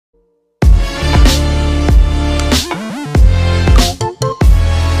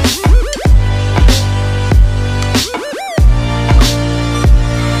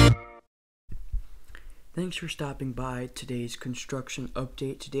Thanks for stopping by today's construction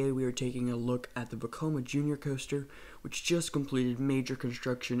update. Today we are taking a look at the Vekoma Junior Coaster, which just completed major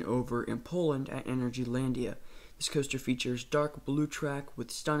construction over in Poland at Energylandia. This coaster features dark blue track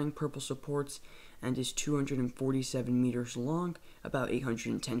with stunning purple supports and is 247 meters long, about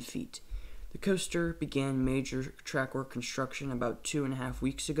 810 feet. The coaster began major track work construction about 2.5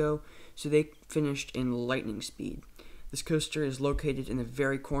 weeks ago, so they finished in lightning speed. This coaster is located in the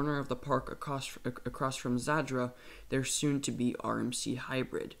very corner of the park across from Zadra, their soon-to-be RMC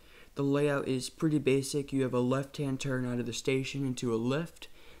hybrid. The layout is pretty basic. You have a left-hand turn out of the station into a lift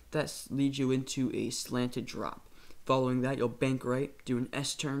that leads you into a slanted drop. Following that, you'll bank right, do an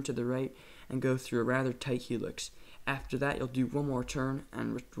S-turn to the right, and go through a rather tight helix. After that, you'll do one more turn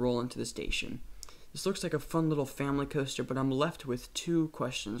and roll into the station. This looks like a fun little family coaster, but I'm left with two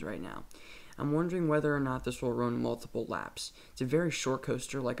questions right now. I'm wondering whether or not this will run multiple laps. It's a very short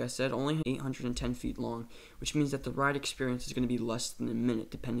coaster, like I said, only 810 feet long, which means that the ride experience is going to be less than a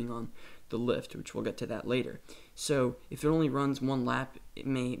minute depending on the lift, which we'll get to that later. So if it only runs one lap, it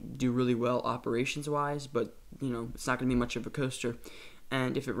may do really well operations-wise, but it's not going to be much of a coaster.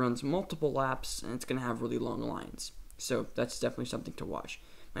 And if it runs multiple laps, it's going to have really long lines. So that's definitely something to watch.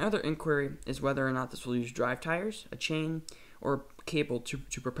 My other inquiry is whether or not this will use drive tires, a chain, or a cable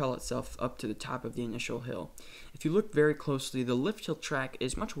to propel itself up to the top of the initial hill. If you look very closely, the lift hill track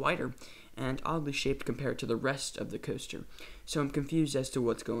is much wider and oddly shaped compared to the rest of the coaster. So I'm confused as to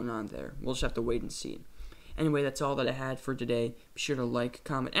what's going on there. We'll just have to wait and see. Anyway, that's all that I had for today. Be sure to like,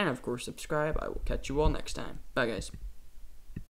 comment, and of course subscribe. I will catch you all next time. Bye guys.